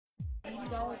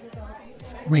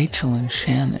Rachel and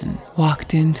Shannon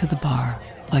walked into the bar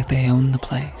like they owned the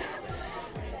place.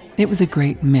 It was a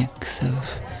great mix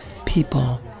of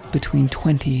people between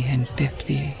 20 and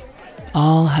 50,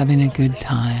 all having a good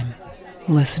time,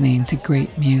 listening to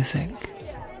great music.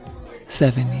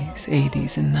 70s,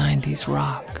 80s, and 90s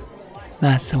rock.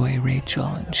 That's the way Rachel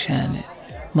and Shannon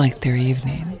liked their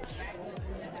evenings.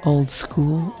 Old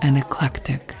school and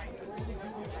eclectic.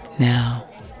 Now,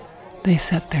 they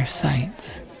set their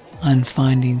sights on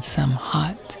finding some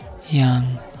hot, young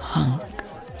hunk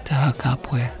to hook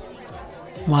up with.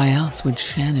 Why else would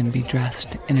Shannon be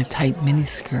dressed in a tight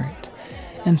miniskirt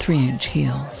and 3-inch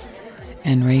heels,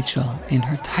 and Rachel in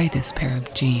her tightest pair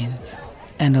of jeans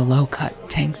and a low-cut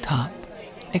tank top,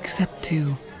 except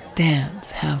to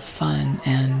dance, have fun,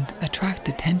 and attract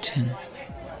attention,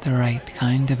 the right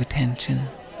kind of attention.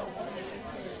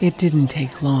 It didn't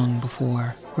take long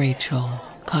before Rachel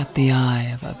caught the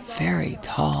eye of a very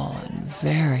tall and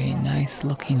very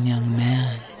nice-looking young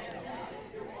man.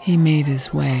 He made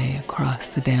his way across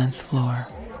the dance floor,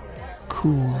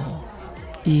 cool,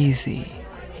 easy,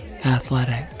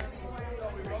 athletic.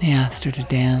 He asked her to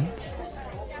dance.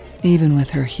 Even with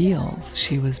her heels,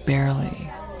 she was barely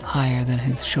higher than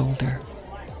his shoulder.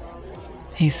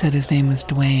 He said his name was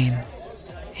Dwayne.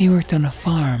 He worked on a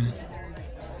farm.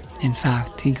 In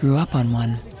fact, he grew up on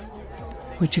one,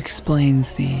 which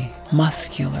explains the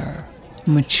muscular,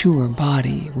 mature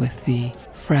body with the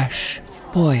fresh,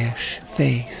 boyish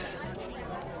face.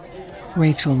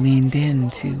 Rachel leaned in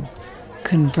to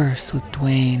converse with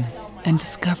Dwayne and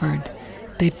discovered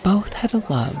they both had a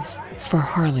love for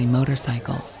Harley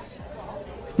motorcycles.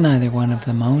 Neither one of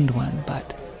them owned one,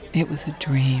 but it was a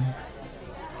dream.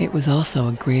 It was also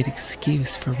a great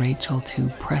excuse for Rachel to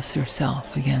press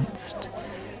herself against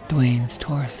Dwayne's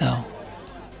torso.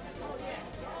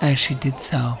 As she did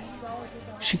so,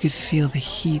 she could feel the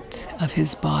heat of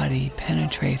his body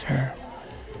penetrate her.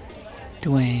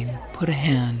 Dwayne put a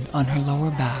hand on her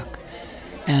lower back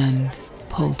and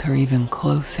pulled her even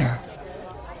closer.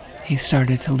 He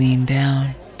started to lean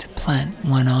down to plant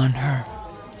one on her.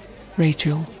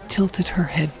 Rachel tilted her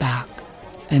head back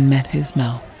and met his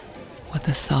mouth with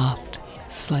a soft,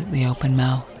 slightly open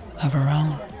mouth of her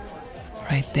own,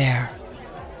 right there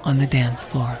on the dance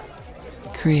floor,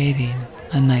 creating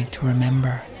a night to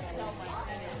remember.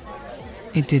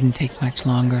 It didn't take much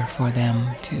longer for them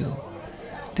to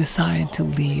decide to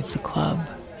leave the club.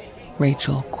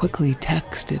 Rachel quickly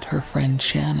texted her friend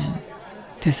Shannon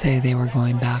to say they were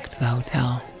going back to the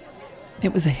hotel.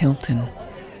 It was a Hilton,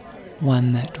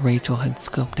 one that Rachel had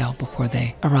scoped out before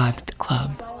they arrived at the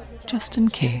club, just in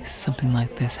case something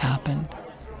like this happened.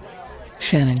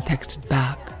 Shannon texted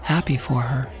back, happy for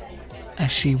her,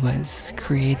 as she was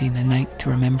creating a night to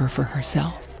remember for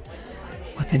herself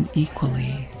with an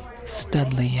equally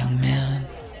studly young man.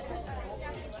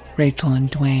 Rachel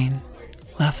and Dwayne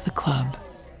left the club,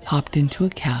 hopped into a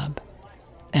cab,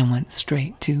 and went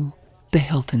straight to the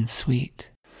Hilton suite.